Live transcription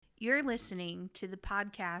You're listening to the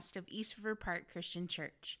podcast of East River Park Christian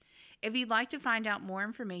Church. If you'd like to find out more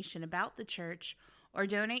information about the church or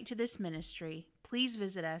donate to this ministry, please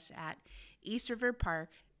visit us at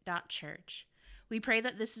eastriverpark.church. We pray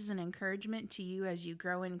that this is an encouragement to you as you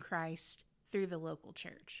grow in Christ through the local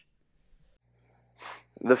church.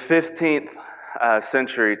 The 15th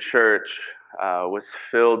century church was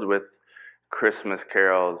filled with Christmas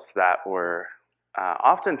carols that were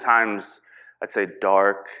oftentimes, I'd say,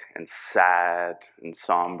 dark and sad and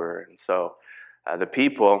somber. And so the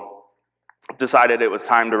people decided it was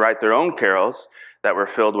time to write their own carols that were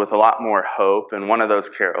filled with a lot more hope. And one of those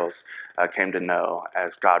carols came to know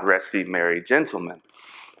as God Rest Ye Merry Gentlemen.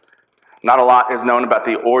 Not a lot is known about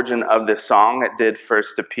the origin of this song. It did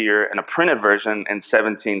first appear in a printed version in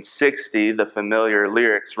 1760. The familiar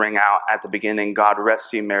lyrics ring out at the beginning, God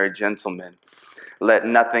rest ye merry gentlemen. Let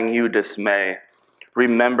nothing you dismay.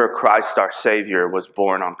 Remember Christ our Savior was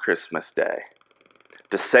born on Christmas Day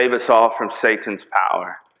to save us all from Satan's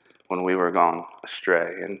power when we were gone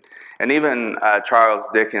astray. And even Charles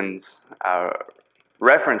Dickens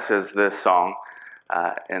references this song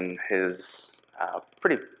in his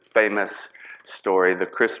pretty famous story, The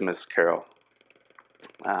Christmas Carol.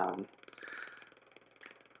 A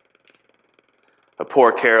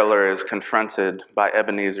poor caroler is confronted by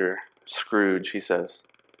Ebenezer Scrooge, he says.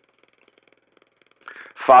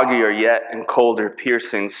 Foggier yet and colder,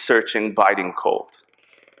 piercing, searching, biting cold.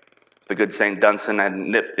 The good St. Dunstan had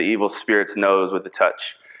nipped the evil spirit's nose with a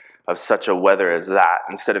touch of such a weather as that.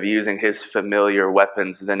 Instead of using his familiar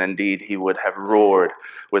weapons, then indeed he would have roared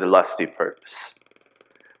with lusty purpose.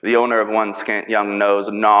 The owner of one scant young nose,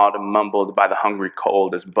 gnawed and mumbled by the hungry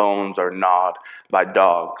cold as bones are gnawed by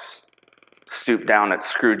dogs, stooped down at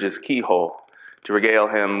Scrooge's keyhole to regale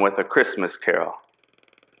him with a Christmas carol.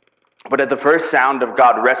 But at the first sound of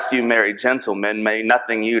God rest you merry gentlemen, may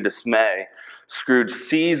nothing you dismay, Scrooge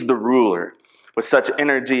seized the ruler with such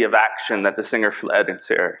energy of action that the singer fled in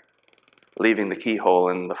terror, leaving the keyhole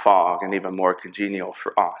in the fog and even more congenial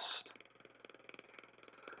frost.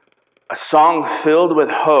 A song filled with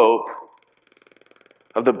hope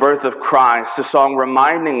of the birth of Christ, a song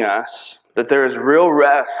reminding us that there is real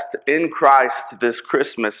rest in Christ this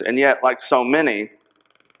Christmas, and yet, like so many,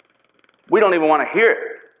 we don't even want to hear it.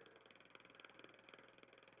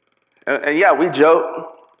 And yeah, we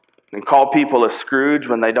joke and call people a Scrooge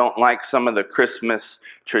when they don't like some of the Christmas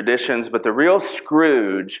traditions, but the real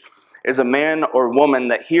Scrooge is a man or woman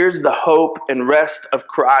that hears the hope and rest of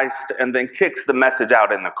Christ and then kicks the message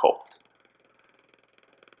out in the cold.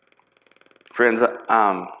 Friends,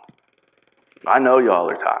 I know y'all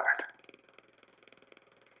are tired.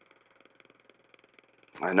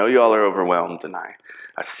 I know y'all are overwhelmed, and I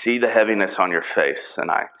see the heaviness on your face, and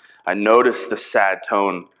I notice the sad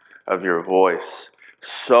tone of your voice.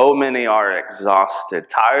 So many are exhausted,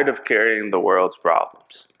 tired of carrying the world's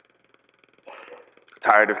problems,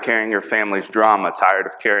 tired of carrying your family's drama, tired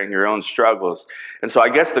of carrying your own struggles. And so I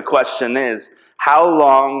guess the question is, how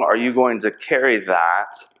long are you going to carry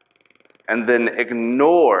that and then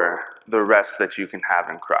ignore the rest that you can have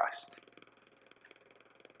in Christ?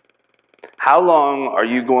 How long are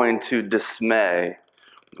you going to dismay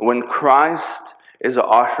when Christ is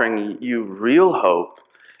offering you real hope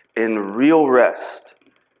in real rest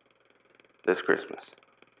this Christmas?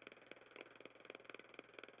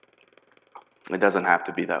 It doesn't have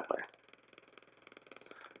to be that way.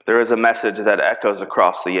 There is a message that echoes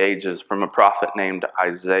across the ages from a prophet named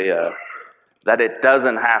Isaiah that it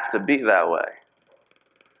doesn't have to be that way.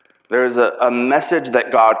 There's a message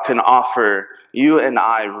that God can offer you and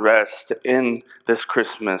I rest in this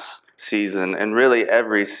Christmas season, and really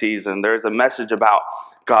every season. There's a message about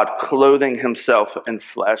God clothing himself in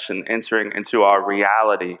flesh and entering into our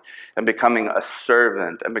reality and becoming a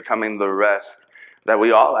servant and becoming the rest that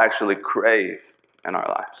we all actually crave in our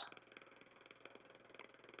lives.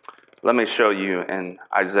 Let me show you in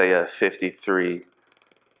Isaiah 53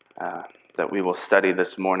 that we will study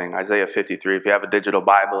this morning. Isaiah 53. If you have a digital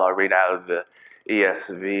Bible, I'll read out of the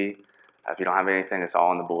ESV. If you don't have anything, it's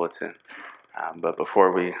all in the bulletin. But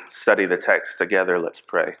before we study the text together, let's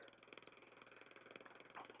pray.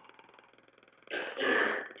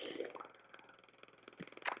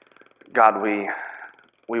 God, we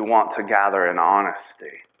want to gather in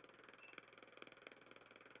honesty.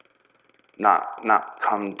 Not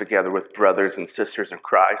come together with brothers and sisters in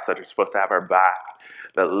Christ that are supposed to have our back,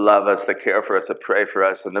 that love us, that care for us, that pray for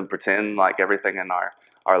us, and then pretend like everything in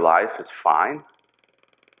our life is fine.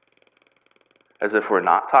 As if we're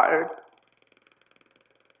not tired.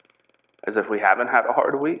 As if we haven't had a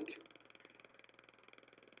hard week.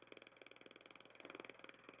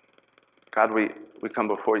 God, We come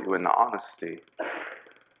before you in honesty.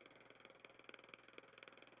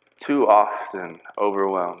 Too often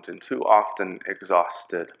overwhelmed and too often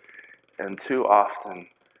exhausted and too often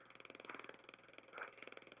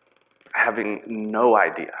having no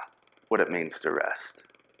idea what it means to rest.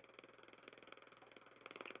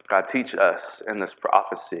 God, teach us in this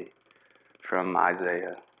prophecy from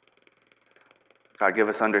Isaiah. God, give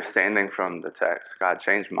us understanding from the text. God,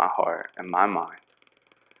 change my heart and my mind.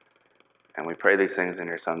 And we pray these things in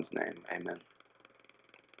your Son's name. Amen.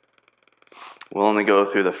 We'll only go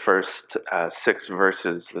through the first 6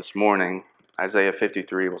 verses this morning. Isaiah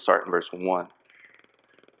 53, we'll start in verse 1.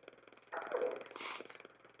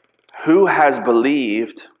 Who has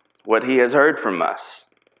believed what he has heard from us?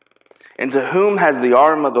 And to whom has the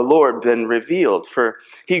arm of the Lord been revealed? For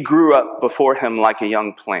he grew up before him like a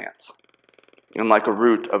young plant, and like a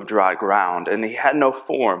root of dry ground. And he had no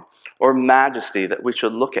form or majesty that we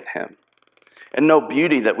should look at him, and no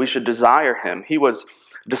beauty that we should desire him. He was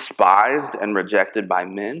despised and rejected by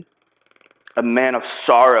men, a man of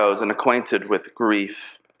sorrows and acquainted with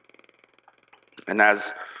grief. And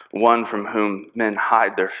as one from whom men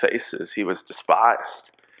hide their faces, he was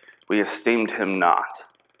despised. We esteemed him not.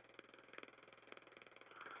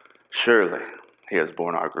 Surely he has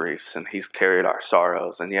borne our griefs, and he's carried our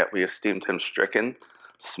sorrows, and yet we esteemed him stricken,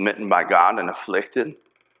 smitten by God, and afflicted.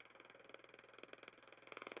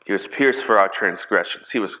 He was pierced for our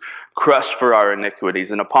transgressions. He was crushed for our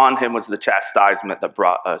iniquities, and upon him was the chastisement that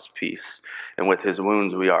brought us peace. And with his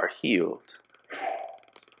wounds we are healed.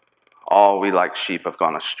 All we like sheep have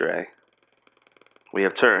gone astray. We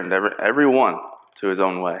have turned every one to his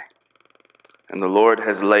own way. And the Lord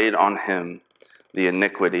has laid on him the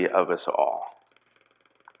iniquity of us all.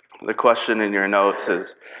 The question in your notes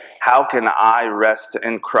is, how can I rest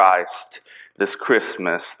in Christ this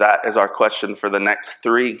Christmas? That is our question for the next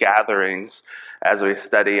 3 gatherings as we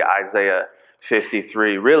study Isaiah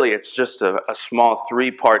 53. Really, it's just a small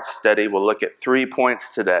 3-part study. We'll look at 3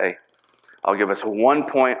 points today. I'll give us 1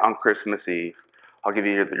 point on Christmas Eve. I'll give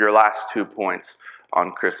you your last 2 points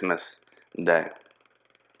on Christmas Day.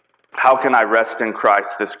 How can I rest in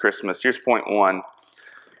Christ this Christmas? Here's point 1.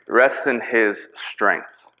 Rest in his strength.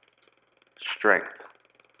 Strength.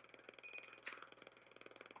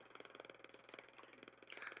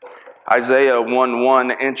 Isaiah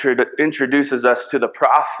 1:1 introduces us to the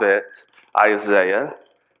prophet Isaiah.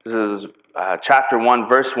 This is chapter 1,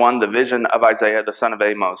 verse 1, the vision of Isaiah, the son of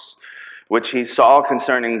Amos, which he saw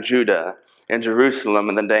concerning Judah and Jerusalem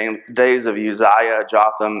in the days of Uzziah,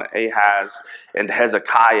 Jotham, Ahaz, and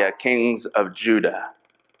Hezekiah, kings of Judah.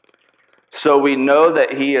 So we know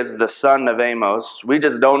that he is the son of Amos. We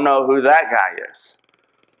just don't know who that guy is.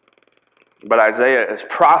 But Isaiah is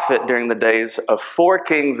prophet during the days of 4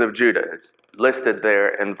 kings of Judah. It's listed there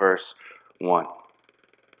in verse 1.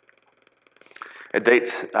 It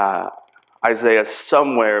dates Isaiah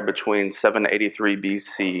somewhere between 783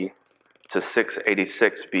 BC to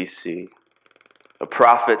 686 BC. A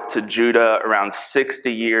prophet to Judah, around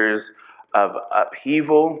 60 years of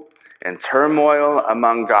upheaval and turmoil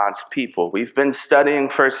among God's people. We've been studying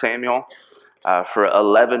 1 Samuel for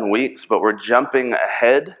 11 weeks, but we're jumping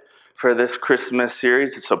ahead for this Christmas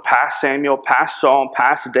series. So past Samuel, past Saul,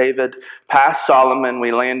 past David, past Solomon,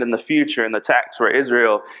 we land in the future in the text where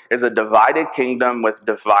Israel is a divided kingdom with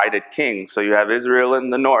divided kings. So you have Israel in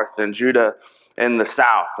the north and Judah in the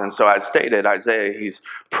south. And so as stated, Isaiah, he's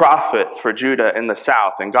prophet for Judah in the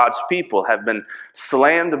south. And God's people have been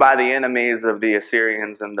slammed by the enemies of the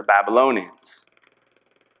Assyrians and the Babylonians.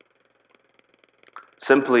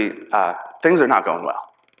 Simply, things are not going well.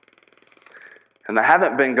 And they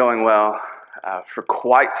haven't been going well for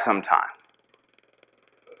quite some time.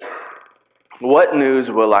 What news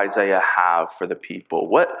will Isaiah have for the people?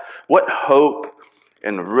 What hope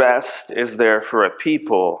and rest is there for a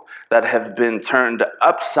people that have been turned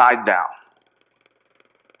upside down?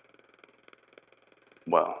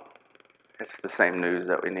 Well, it's the same news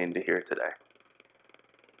that we need to hear today.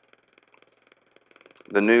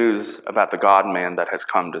 The news about the God-man that has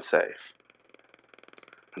come to save.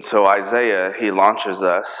 And so Isaiah, he launches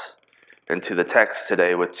us into the text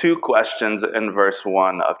today with 2 questions in verse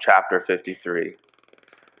 1 of chapter 53.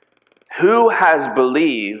 Who has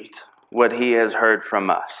believed what he has heard from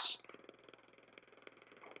us?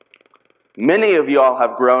 Many of y'all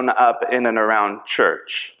have grown up in and around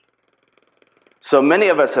church. So many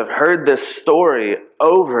of us have heard this story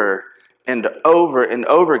over and over and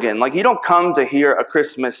over again. Like, you don't come to hear a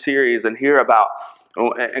Christmas series and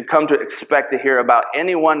come to expect to hear about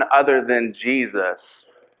anyone other than Jesus,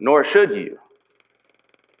 nor should you.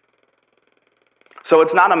 So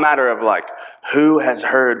it's not a matter of like who has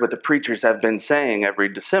heard what the preachers have been saying every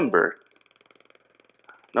December.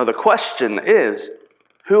 No, the question is,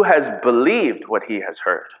 who has believed what he has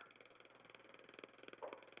heard?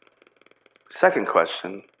 Second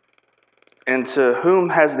question, and to whom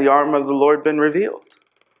has the arm of the Lord been revealed?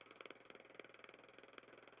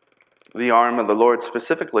 The arm of the Lord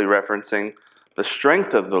specifically referencing the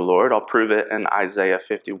strength of the Lord. I'll prove it in Isaiah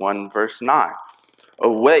 51, verse 9.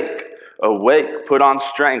 Awake, awake, put on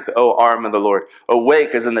strength, O arm of the Lord.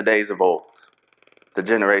 Awake as in the days of old, the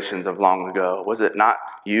generations of long ago. Was it not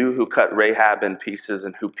you who cut Rahab in pieces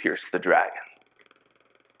and who pierced the dragon?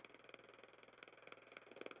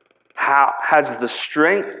 How has the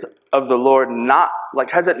strength of the Lord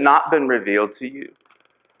has it not been revealed to you?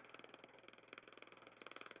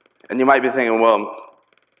 And you might be thinking, well,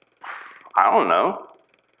 I don't know.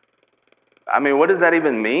 I mean, what does that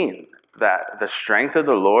even mean? That the strength of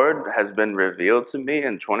the Lord has been revealed to me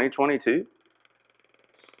in 2022?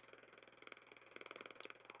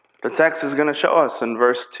 The text is going to show us in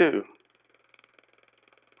verse 2.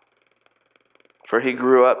 For he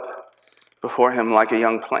grew up before him like a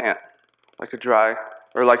young plant, like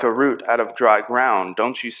a root out of dry ground.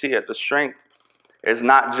 Don't you see it? The strength is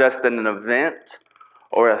not just an event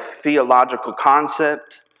or a theological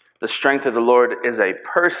concept. The strength of the Lord is a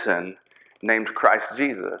person named Christ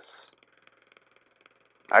Jesus.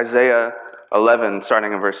 Isaiah 11,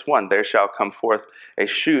 starting in verse 1, there shall come forth a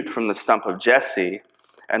shoot from the stump of Jesse,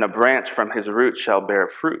 and a branch from his root shall bear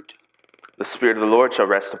fruit. The Spirit of the Lord shall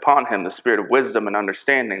rest upon him, the Spirit of wisdom and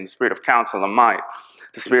understanding, the Spirit of counsel and might,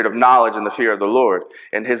 the Spirit of knowledge and the fear of the Lord.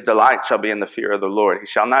 And his delight shall be in the fear of the Lord. He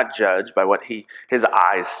shall not judge by what his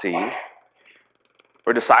eyes see,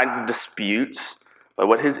 or decide disputes by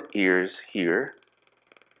what his ears hear.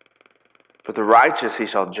 But the righteous he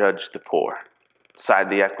shall judge the poor, decide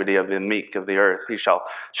the equity of the meek of the earth. He shall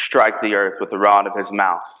strike the earth with the rod of his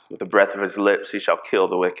mouth. With the breath of his lips he shall kill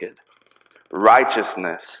the wicked.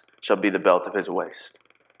 Righteousness shall be the belt of his waist,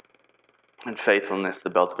 and faithfulness the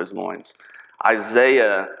belt of his loins.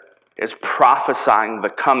 Isaiah is prophesying the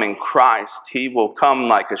coming Christ. He will come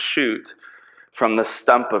like a shoot from the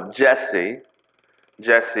stump of Jesse.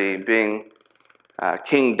 Jesse being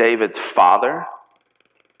King David's father.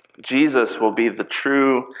 Jesus will be the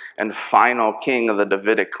true and final king of the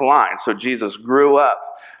Davidic line. So Jesus grew up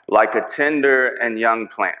like a tender and young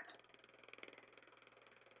plant,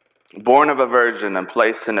 born of a virgin and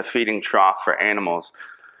placed in a feeding trough for animals.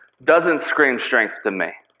 Doesn't scream strength to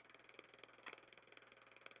me.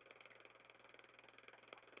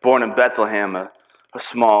 Born in Bethlehem, a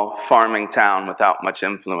small farming town without much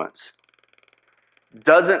influence.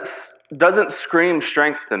 Doesn't scream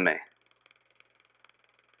strength to me.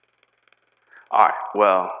 All right,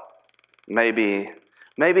 well, maybe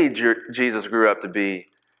Jesus grew up to be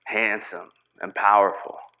handsome and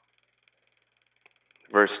powerful.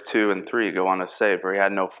 Verse 2 and 3 go on to say, for he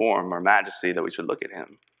had no form or majesty that we should look at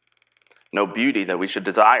him, no beauty that we should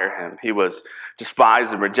desire him. He was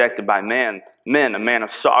despised and rejected by men, a man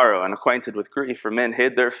of sorrow and acquainted with grief, for men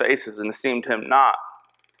hid their faces and esteemed him not.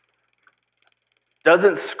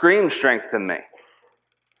 Doesn't scream strength to me.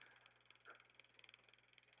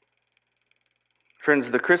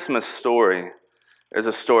 Friends, the Christmas story is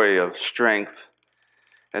a story of strength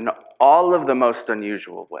in all of the most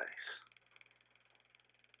unusual ways.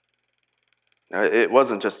 It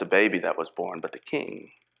wasn't just a baby that was born, but the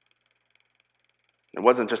king. It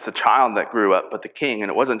wasn't just a child that grew up, but the king.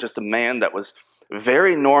 And it wasn't just a man that was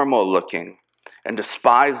very normal looking and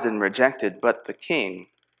despised and rejected, but the king.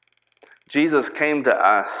 Jesus came to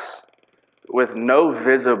us with no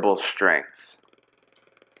visible strength.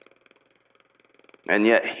 And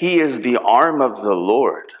yet he is the arm of the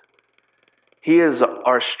Lord. He is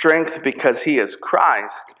our strength because he is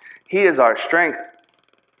Christ. He is our strength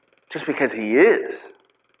just because he is.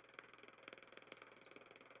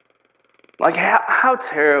 Like how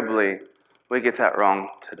terribly we get that wrong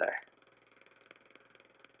today.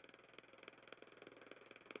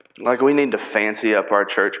 Like we need to fancy up our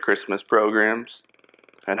church Christmas programs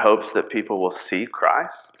in hopes that people will see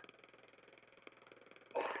Christ.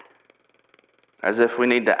 As if we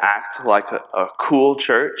need to act like a cool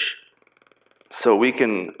church so we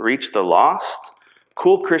can reach the lost.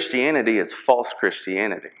 Cool Christianity is false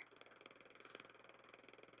Christianity.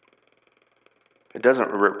 It doesn't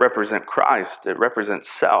represent Christ, it represents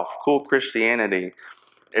self. Cool Christianity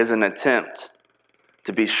is an attempt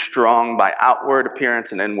to be strong by outward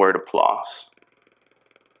appearance and inward applause.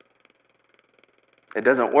 It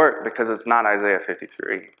doesn't work because it's not Isaiah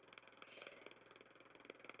 53.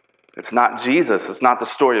 It's not Jesus. It's not the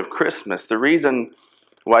story of Christmas. The reason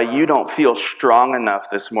why you don't feel strong enough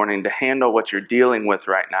this morning to handle what you're dealing with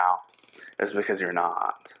right now is because you're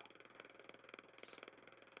not.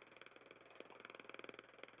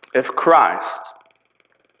 If Christ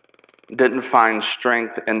didn't find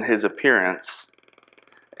strength in his appearance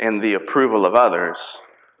and the approval of others,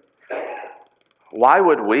 why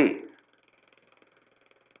would we?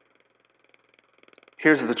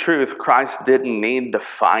 Here's the truth. Christ didn't need to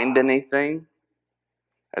find anything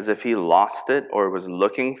as if he lost it or was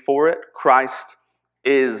looking for it. Christ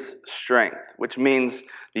is strength, which means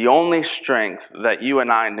the only strength that you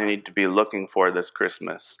and I need to be looking for this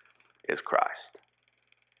Christmas is Christ.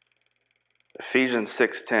 Ephesians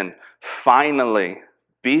 6:10, finally,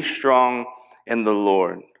 be strong in the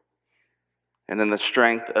Lord and in the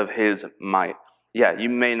strength of his might. Yeah, you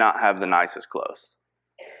may not have the nicest clothes.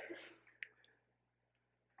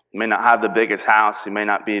 You may not have the biggest house. You may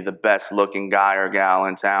not be the best looking guy or gal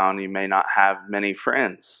in town. You may not have many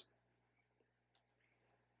friends.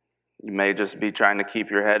 You may just be trying to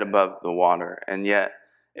keep your head above the water. And yet,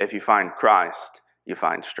 if you find Christ, you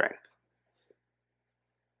find strength.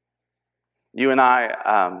 You and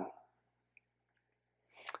I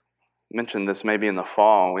mentioned this maybe in the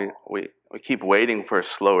fall. We keep waiting for a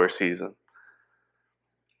slower season.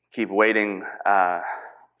 Keep waiting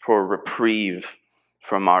for reprieve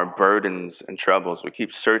from our burdens and troubles. We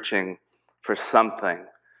keep searching for something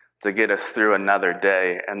to get us through another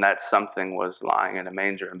day, and that something was lying in a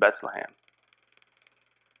manger in Bethlehem.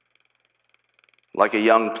 Like a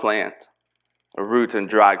young plant, a root in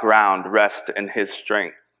dry ground, rest in his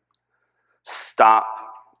strength. Stop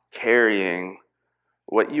carrying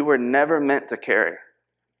what you were never meant to carry.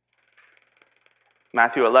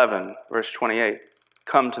 Matthew 11, verse 28,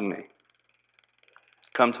 come to me,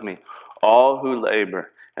 all who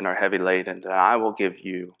labor and are heavy laden, and I will give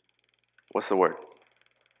you, what's the word?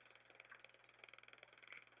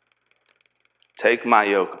 Take my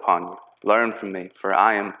yoke upon you, learn from me, for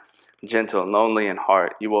I am gentle and lowly in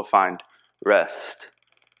heart. You will find rest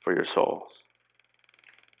for your souls.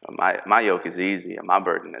 My yoke is easy and my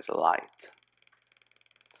burden is light.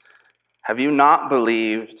 Have you not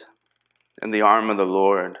believed in the arm of the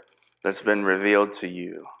Lord that's been revealed to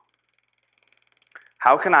you?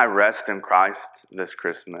 How can I rest in Christ this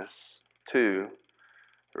Christmas? 2,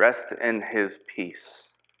 rest in his peace.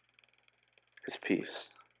 His peace.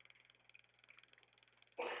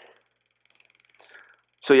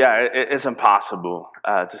 So yeah, it's impossible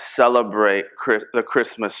to celebrate the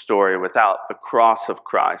Christmas story without the cross of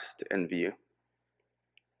Christ in view.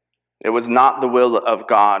 It was not the will of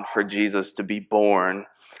God for Jesus to be born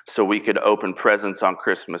so we could open presents on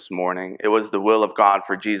Christmas morning. It was the will of God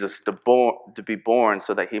for Jesus to be born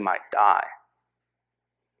so that he might die.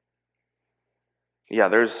 Yeah,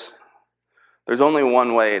 there's only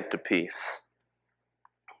one way to peace,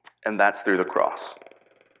 and that's through the cross.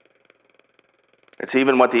 It's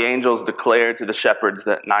even what the angels declared to the shepherds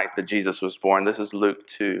that night that Jesus was born. This is Luke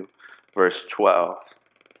 2, verse 12,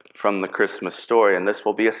 from the Christmas story. And this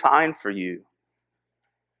will be a sign for you.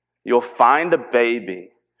 You'll find a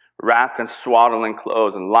baby wrapped in swaddling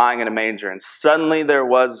clothes and lying in a manger. And suddenly there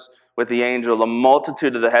was with the angel a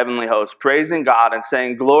multitude of the heavenly hosts, praising God and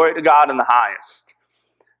saying, glory to God in the highest,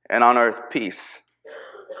 and on earth peace.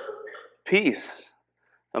 Peace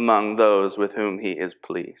among those with whom he is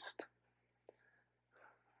pleased.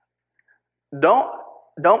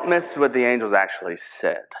 Don't miss what the angels actually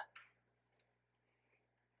said.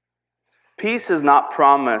 Peace is not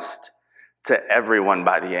promised to everyone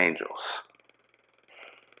by the angels.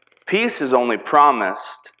 Peace is only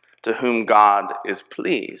promised to whom God is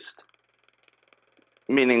pleased.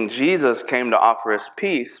 Meaning Jesus came to offer us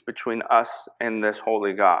peace between us and this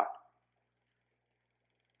holy God.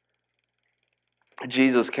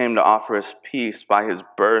 Jesus came to offer us peace by his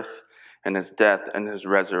birth and his death and his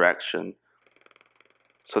resurrection,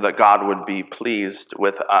 so that God would be pleased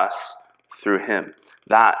with us through him.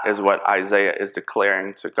 That is what Isaiah is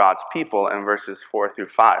declaring to God's people in verses 4 through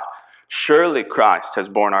 5. Surely Christ has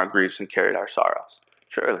borne our griefs and carried our sorrows.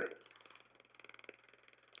 Surely.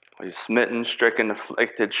 He's smitten, stricken,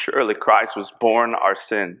 afflicted. Surely Christ was borne our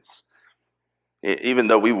sins. Even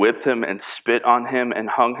though we whipped him and spit on him and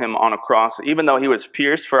hung him on a cross, even though he was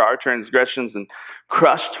pierced for our transgressions and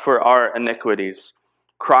crushed for our iniquities,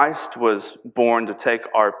 Christ was born to take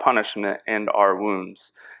our punishment and our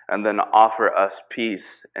wounds and then offer us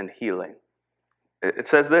peace and healing. It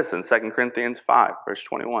says this in 2 Corinthians 5, verse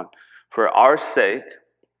 21. For our sake,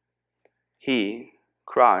 he,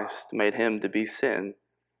 Christ, made him to be sin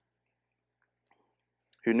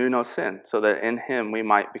who knew no sin, so that in him we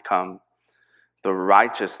might become the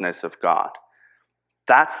righteousness of God.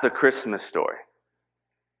 That's the Christmas story.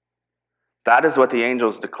 That is what the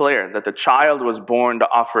angels declare, that the child was born to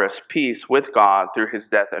offer us peace with God through his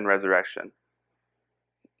death and resurrection.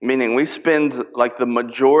 Meaning we spend like the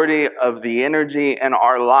majority of the energy in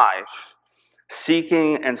our life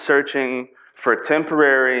seeking and searching for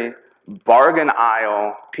temporary bargain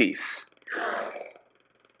aisle peace.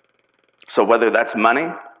 So whether that's money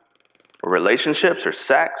or relationships or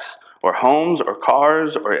sex or homes or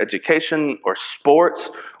cars or education or sports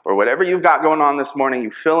or whatever you've got going on this morning, you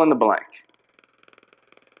fill in the blank.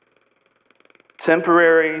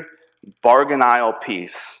 Temporary bargain aisle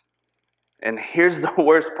peace. And here's the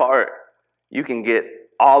worst part. You can get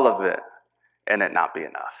all of it and it not be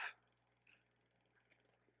enough.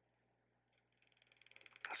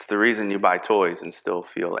 It's the reason you buy toys and still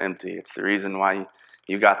feel empty. It's the reason why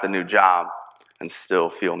you got the new job and still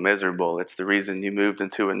feel miserable. It's the reason you moved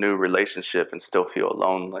into a new relationship and still feel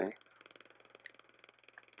lonely.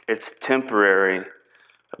 It's temporary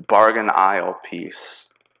bargain aisle peace.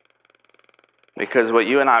 Because what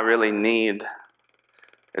you and I really need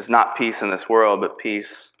is not peace in this world, but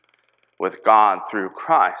peace with God through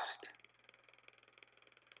Christ.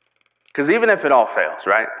 Because even if it all fails,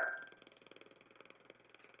 right?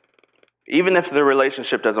 Even if the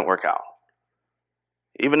relationship doesn't work out,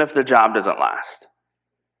 even if the job doesn't last,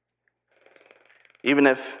 even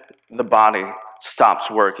if the body stops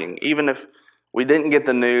working, even if we didn't get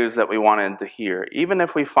the news that we wanted to hear, even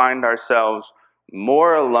if we find ourselves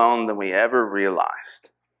more alone than we ever realized,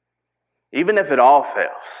 even if it all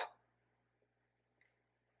fails,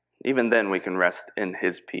 even then we can rest in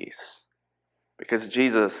his peace. Because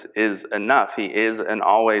Jesus is enough. He is and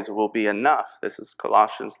always will be enough. This is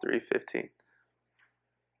Colossians 3:15.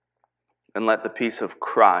 And let the peace of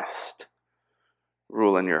Christ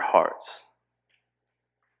rule in your hearts,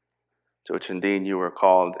 to which indeed you were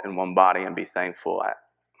called in one body, and be thankful.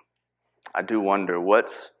 I do wonder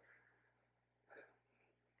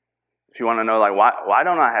if you want to know, like, why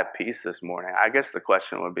don't I have peace this morning? I guess the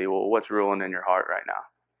question would be, well, what's ruling in your heart right now?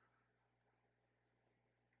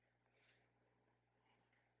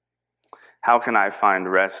 How can I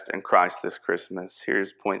find rest in Christ this Christmas?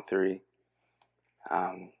 Here's point 3.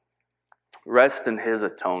 Rest in his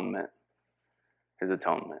atonement. His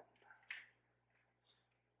atonement.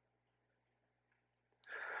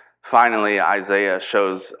 Finally, Isaiah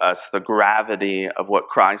shows us the gravity of what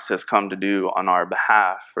Christ has come to do on our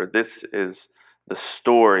behalf. For this is the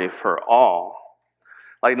story for all.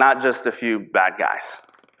 Like, not just a few bad guys.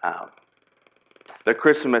 The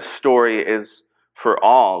Christmas story is for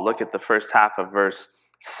all. Look at the first half of verse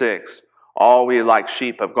 6. All we like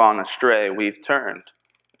sheep have gone astray, we've turned.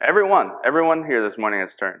 Everyone here this morning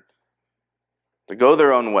has turned to go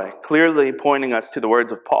their own way, clearly pointing us to the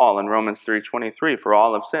words of Paul in Romans 3:23, for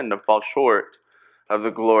all have sinned and fall short of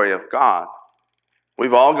the glory of God.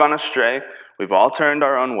 We've all gone astray. We've all turned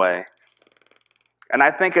our own way. And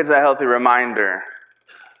I think it's a healthy reminder,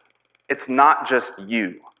 it's not just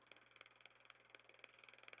you.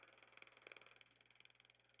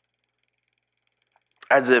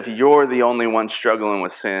 As if you're the only one struggling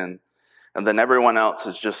with sin, and then everyone else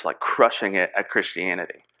is just like crushing it at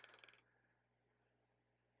Christianity.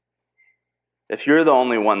 If you're the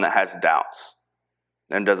only one that has doubts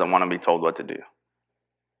and doesn't want to be told what to do.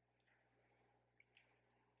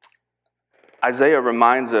 Isaiah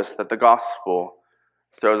reminds us that the gospel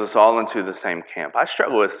throws us all into the same camp. I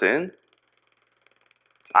struggle with sin.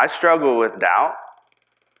 I struggle with doubt.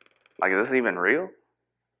 Like, is this even real?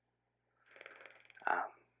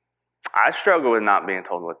 I struggle with not being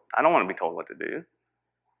told I don't want to be told what to do.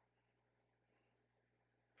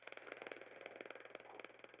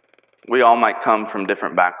 We all might come from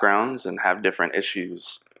different backgrounds and have different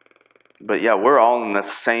issues. But yeah, we're all in the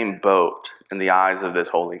same boat in the eyes of this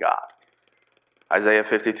holy God. Isaiah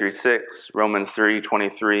 53:6, Romans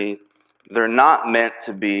 3:23, they're not meant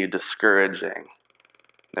to be discouraging.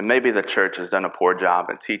 And maybe the church has done a poor job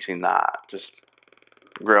in teaching that. Just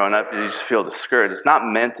growing up, you just feel discouraged. It's not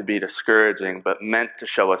meant to be discouraging, but meant to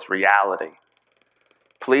show us reality.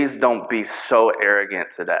 Please don't be so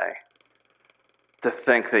arrogant today to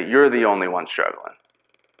think that you're the only one struggling.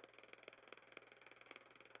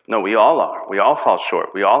 No, we all are. We all fall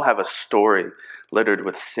short. We all have a story littered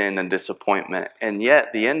with sin and disappointment. And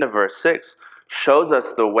yet, the end of verse 6 shows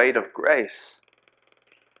us the weight of grace.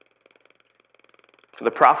 For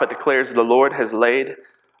the prophet declares, the Lord has laid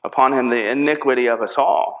upon him the iniquity of us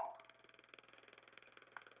all.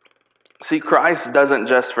 See, Christ doesn't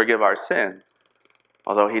just forgive our sin,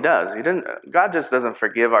 although he does. God just doesn't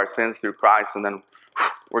forgive our sins through Christ and then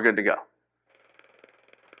we're good to go.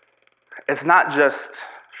 It's not just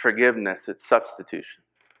forgiveness, it's substitution.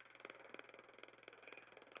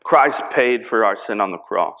 Christ paid for our sin on the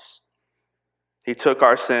cross. He took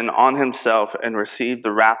our sin on himself and received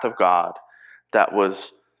the wrath of God that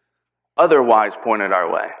was otherwise pointed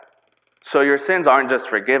our way. So your sins aren't just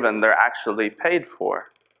forgiven, they're actually paid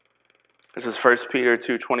for. This is 1 Peter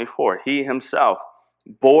 2:24. He himself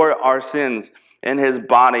bore our sins in his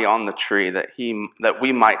body on the tree that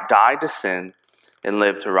we might die to sin and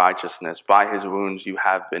live to righteousness. By his wounds you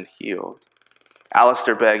have been healed.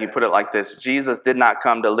 Alistair Begg, he put it like this: Jesus did not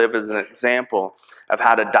come to live as an example of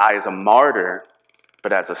how to die as a martyr,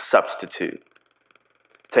 but as a substitute,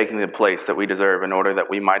 taking the place that we deserve in order that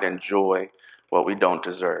we might enjoy what we don't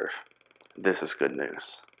deserve. This is good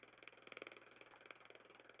news.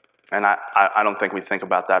 And I don't think we think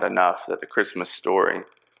about that enough, that the Christmas story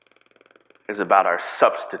is about our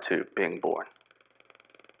substitute being born.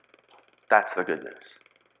 That's the good news.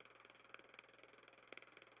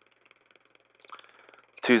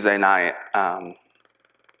 Tuesday night,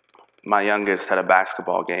 my youngest had a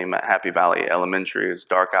basketball game at Happy Valley Elementary. It was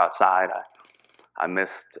dark outside. I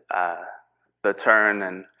missed the turn,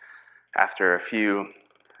 and after a few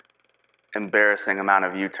embarrassing amount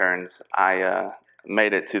of U-turns, I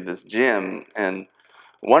made it to this gym, and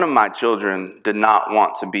one of my children did not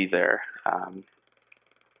want to be there.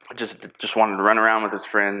 Just wanted to run around with his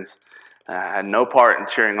friends. Had no part in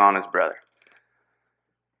cheering on his brother.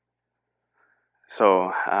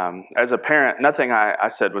 So as a parent, nothing I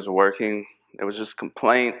said was working. It was just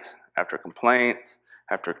complaint after complaint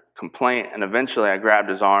after complaint, and eventually I grabbed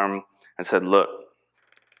his arm and said, "Look,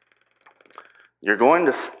 you're going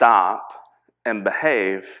to stop and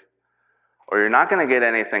behave, or you're not going to get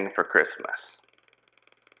anything for Christmas."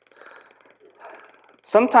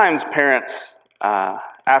 Sometimes parents,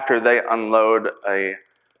 after they unload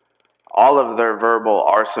all of their verbal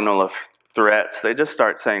arsenal of threats, they just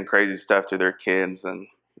start saying crazy stuff to their kids. And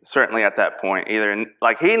certainly at that point, either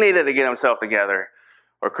like he needed to get himself together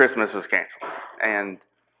or Christmas was canceled. And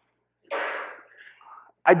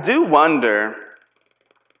I do wonder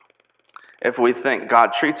if we think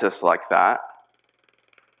God treats us like that,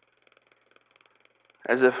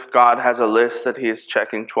 as if God has a list that he is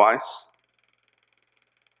checking twice.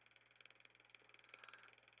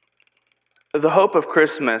 The hope of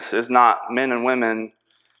Christmas is not men and women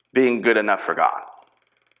being good enough for God.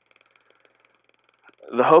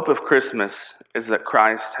 The hope of Christmas is that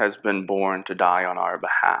Christ has been born to die on our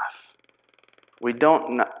behalf. We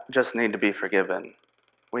don't just need to be forgiven.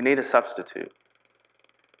 We need a substitute.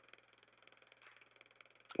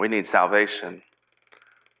 We need salvation.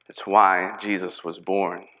 It's why Jesus was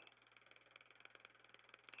born.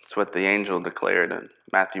 It's what the angel declared in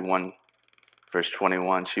Matthew 1, verse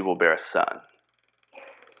 21. She will bear a son,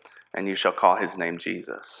 and you shall call his name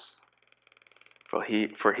Jesus, for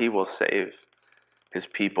he will save his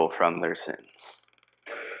people from their sins.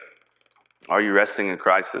 Are you resting in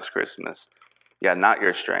Christ this Christmas? Yeah, not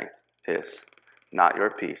your strength, his. Not your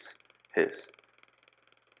peace, his.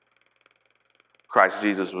 Christ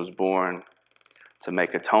Jesus was born to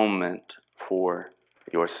make atonement for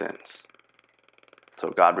your sins. So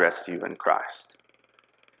God rest you in Christ.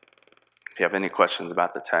 If you have any questions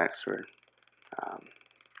about the text or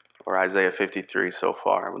Isaiah 53 so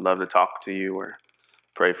far, I would love to talk to you or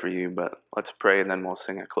pray for you, but let's pray and then we'll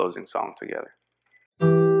sing a closing song together.